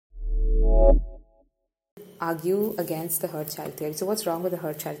argue against the hurt child theory. So what's wrong with the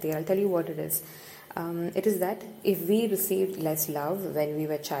hurt child theory? I'll tell you what it is. It is that if we received less love when we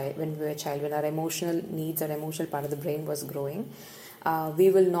were child, when our emotional needs, our emotional part of the brain was growing, we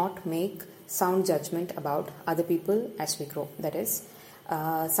will not make sound judgment about other people as we grow. That is,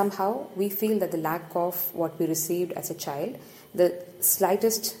 somehow we feel that the lack of what we received as a child, the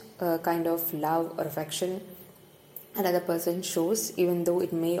slightest kind of love or affection another person shows, even though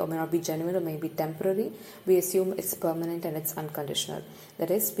it may or may not be genuine or may be temporary, we assume it's permanent and it's unconditional.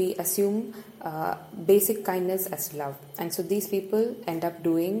 That is, we assume basic kindness as love. And so these people end up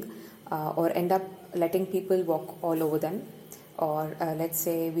doing or end up letting people walk all over them, or let's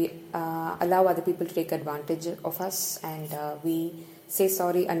say we allow other people to take advantage of us, and we say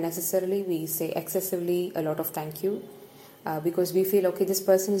sorry unnecessarily, we say excessively a lot of thank you because we feel, okay, this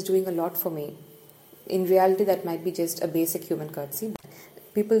person is doing a lot for me. In reality, that might be just a basic human courtesy.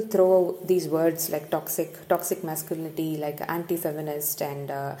 People throw these words like toxic masculinity, like anti-feminist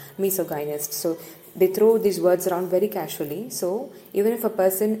and misogynist. So they throw these words around very casually. So even if a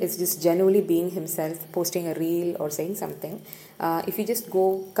person is just genuinely being himself, posting a reel or saying something, if you just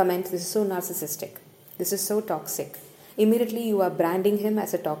go comment, this is so narcissistic, this is so toxic, immediately you are branding him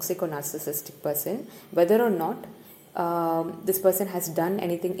as a toxic or narcissistic person, whether or not this person has done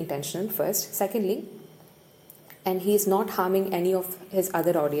anything intentional first. Secondly, and he is not harming any of his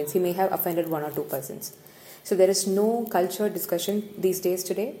other audience. He may have offended one or two persons. So there is no cultured discussion these days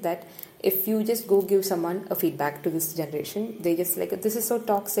today that if you just go give someone a feedback to this generation, they just like, this is so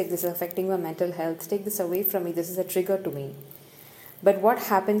toxic, this is affecting my mental health, take this away from me, this is a trigger to me. But what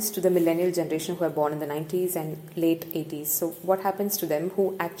happens to the millennial generation who are born in the 90s and late 80s? So what happens to them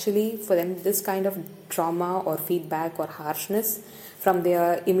who actually, for them, this kind of trauma or feedback or harshness from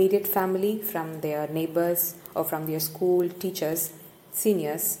their immediate family, from their neighbors or from their school teachers,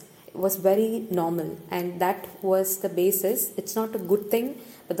 seniors, was very normal. And that was the basis. It's not a good thing,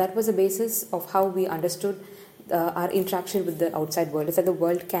 but that was the basis of how we understood our interaction with the outside world. Is that the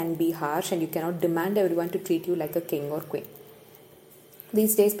world can be harsh and you cannot demand everyone to treat you like a king or queen.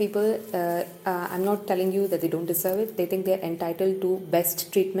 These days, people, I'm not telling you that they don't deserve it. They think they're entitled to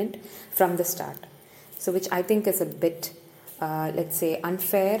best treatment from the start. So, which I think is a bit, let's say,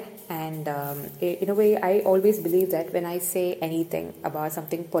 unfair. And in a way, I always believe that when I say anything about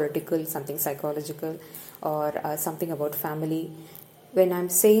something political, something psychological, or something about family, when I'm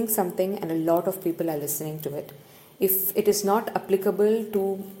saying something and a lot of people are listening to it, if it is not applicable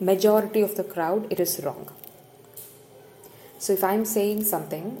to majority of the crowd, it is wrong. So if I'm saying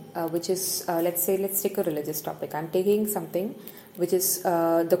something which is, let's take a religious topic. I'm taking something which is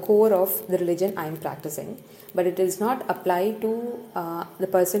the core of the religion I'm practicing, but it is not applied to the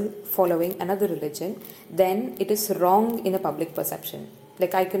person following another religion, then it is wrong in a public perception.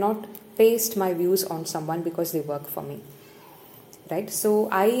 Like I cannot paste my views on someone because they work for me. Right? So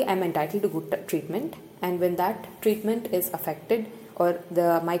I am entitled to good treatment, and when that treatment is affected, or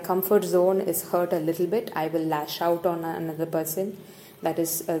my comfort zone is hurt a little bit, I will lash out on another person. That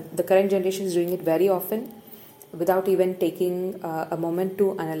is, the current generation is doing it very often without even taking a moment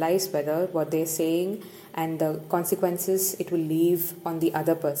to analyze whether what they're saying and the consequences it will leave on the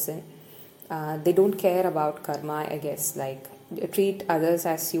other person. They don't care about karma, I guess, like treat others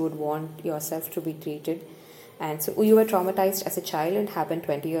as you would want yourself to be treated. And so you were traumatized as a child and happened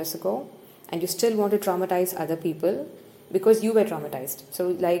 20 years ago, and you still want to traumatize other people because you were traumatized. So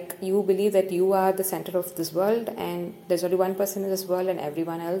like you believe that you are the center of this world and there's only one person in this world and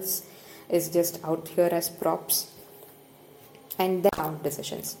everyone else is just out here as props, and then count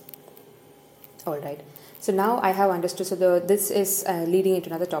decisions. Alright. So now I have understood. So this is leading into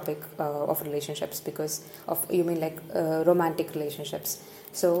another topic of relationships, because of, you mean like romantic relationships.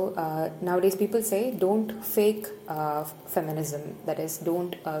 So nowadays people say don't fake feminism. That is,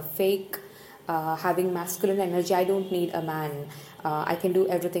 don't fake having masculine energy. I don't need a man. I can do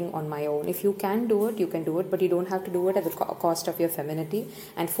everything on my own. If you can do it, you can do it, but you don't have to do it at the cost of your femininity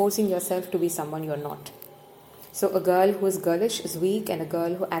and forcing yourself to be someone you're not. So a girl who is girlish is weak, and a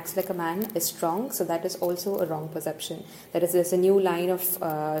girl who acts like a man is strong. So that is also a wrong perception. That is, there's a new line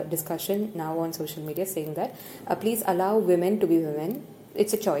of discussion now on social media saying that please allow women to be women.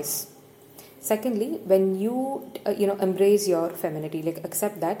 It's a choice. Secondly, when you embrace your femininity, like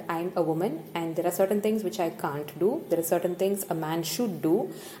accept that I'm a woman and there are certain things which I can't do. There are certain things a man should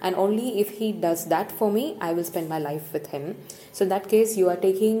do, and only if he does that for me, I will spend my life with him. So in that case, you're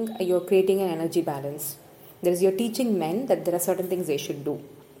creating an energy balance. You're teaching men that there are certain things they should do.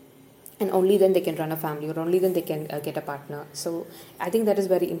 and only then they can run a family, or only then they can get a partner. So I think that is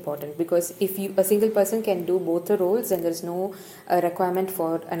very important, because if a single person can do both the roles, then there's no requirement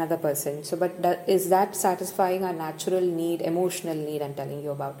for another person. So but is that satisfying our natural need, emotional need I'm telling you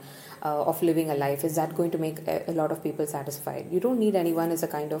about, of living a life? Is that going to make a lot of people satisfied? You don't need anyone is a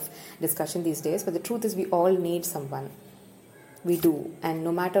kind of discussion these days, but the truth is we all need someone. We do. And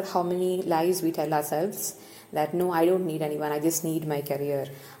no matter how many lies we tell ourselves that no, I don't need anyone, I just need my career,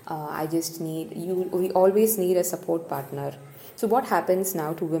 I just need you, we always need a support partner. So what happens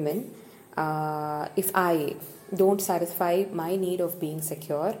now to women, if I don't satisfy my need of being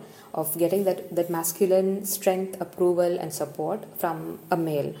secure, of getting that masculine strength, approval and support from a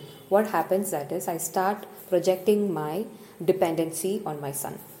male, what happens that is I start projecting my dependency on my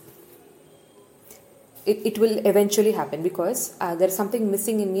son. It will eventually happen, because there's something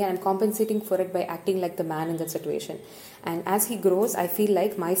missing in me and I'm compensating for it by acting like the man in that situation. And as he grows, I feel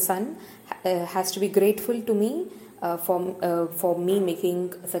like my son has to be grateful to me for me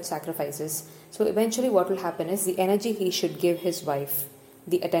making such sacrifices. So eventually what will happen is the energy he should give his wife,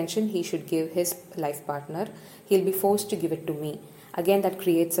 the attention he should give his life partner, he'll be forced to give it to me. Again, that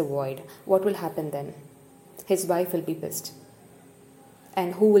creates a void. What will happen then? His wife will be pissed.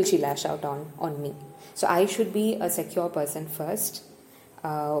 And who will she lash out on me? So I should be a secure person first,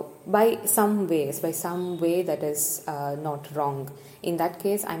 by some way that is not wrong. In that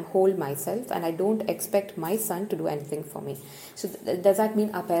case, I'm whole myself and I don't expect my son to do anything for me. So does that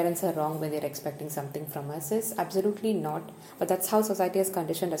mean our parents are wrong when they're expecting something from us? Is absolutely not. But that's how society has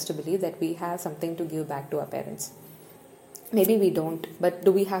conditioned us to believe, that we have something to give back to our parents. Maybe we don't, but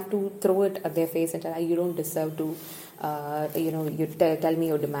do we have to throw it at their face and tell, you don't deserve to, you tell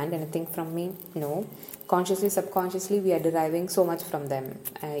me or demand anything from me? No. Consciously, subconsciously, we are deriving so much from them.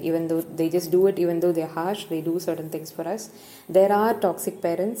 Even though they just do it, even though they're harsh, they do certain things for us. There are toxic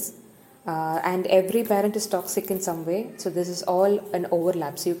parents, and every parent is toxic in some way. So this is all an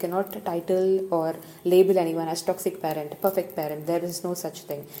overlap. So you cannot title or label anyone as toxic parent, perfect parent. There is no such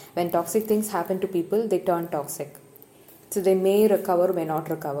thing. When toxic things happen to people, they turn toxic. So they may recover, may not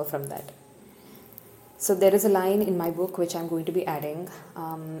recover from that. So there is a line in my book which I'm going to be adding,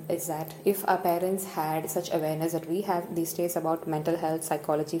 is that if our parents had such awareness that we have these days about mental health,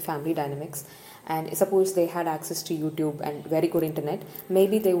 psychology, family dynamics, and suppose they had access to YouTube and very good internet,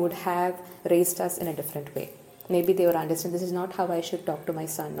 maybe they would have raised us in a different way. Maybe they would understand, this is not how I should talk to my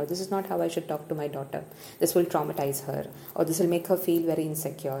son, or this is not how I should talk to my daughter. This will traumatize her, or this will make her feel very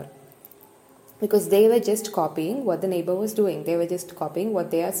insecure. Because they were just copying what the neighbor was doing. They were just copying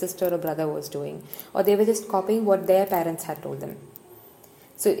what their sister or brother was doing. Or they were just copying what their parents had told them.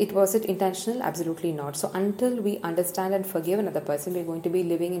 So was it intentional? Absolutely not. So until we understand and forgive another person, we're going to be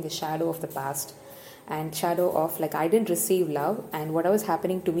living in the shadow of the past. And shadow of, like, I didn't receive love, and what was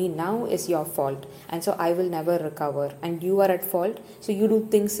happening to me now is your fault. And so I will never recover. And you are at fault, so you do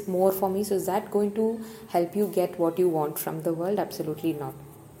things more for me. So is that going to help you get what you want from the world? Absolutely not.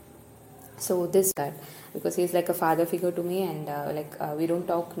 So this guy, because he's like a father figure to me, and we don't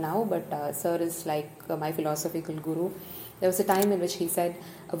talk now, but sir is like my philosophical guru. There was a time in which he said,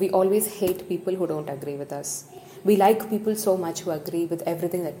 we always hate people who don't agree with us. We like people so much who agree with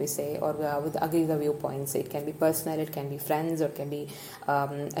everything that we say, or agree with the viewpoints. It can be personal, it can be friends, or it can be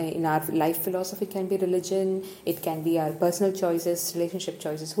in our life philosophy, it can be religion, it can be our personal choices, relationship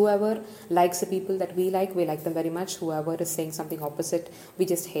choices. Whoever likes the people that we like them very much. Whoever is saying something opposite, we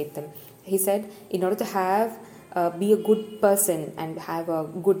just hate them. He said, in order to be a good person and have a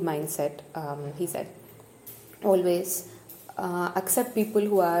good mindset, he said, always accept people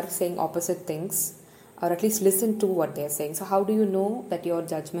who are saying opposite things, or at least listen to what they are saying. So how do you know that your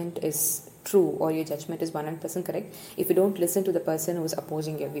judgment is true or your judgment is 100% correct? If you don't listen to the person who is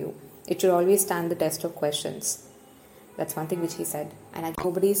opposing your view. It should always stand the test of questions. That's one thing which he said. And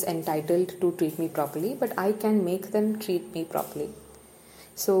nobody is entitled to treat me properly, but I can make them treat me properly.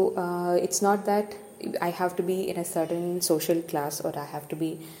 So it's not that I have to be in a certain social class, or I have to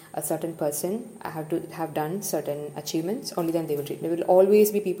be a certain person. I have to have done certain achievements. Only then they will treat. There will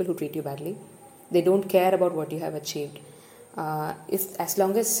always be people who treat you badly. They don't care about what you have achieved. As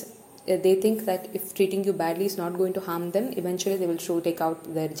long as they think that if treating you badly is not going to harm them, eventually they will take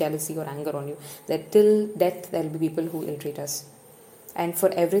out their jealousy or anger on you. That till death there will be people who will treat us. And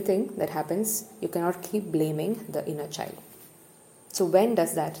for everything that happens, you cannot keep blaming the inner child. So when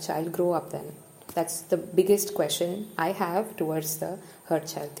does that child grow up then? That's the biggest question I have towards the hurt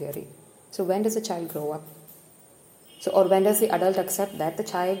child theory. So when does a child grow up? Or when does the adult accept that the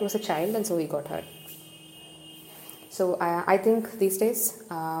child was a child and so he got hurt? So I think these days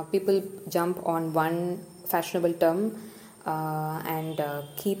people jump on one fashionable term and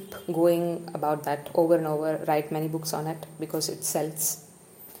keep going about that over and over, write many books on it because it sells.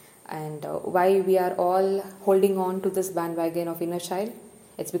 And why we are all holding on to this bandwagon of inner child?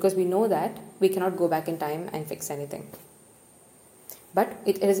 It's because we know that we cannot go back in time and fix anything. But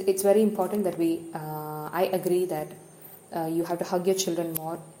it's very important that I agree that you have to hug your children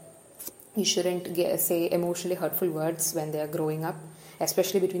more. You shouldn't say emotionally hurtful words when they are growing up,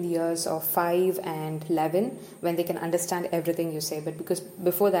 especially between the years of 5 and 11, when they can understand everything you say. But because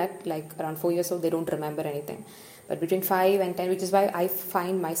before that, like around 4 years old, they don't remember anything. But between 5 and 10, which is why I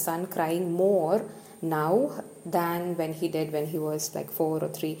find my son crying more now than when he did when he was like 4 or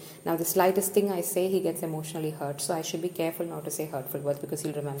 3. Now the slightest thing I say, he gets emotionally hurt. So I should be careful not to say hurtful words because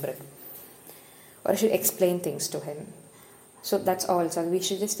he'll remember it. Or I should explain things to him. So that's all. So we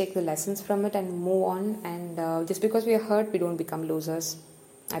should just take the lessons from it and move on. And just because we are hurt, we don't become losers.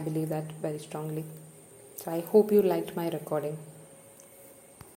 I believe that very strongly. So I hope you liked my recording.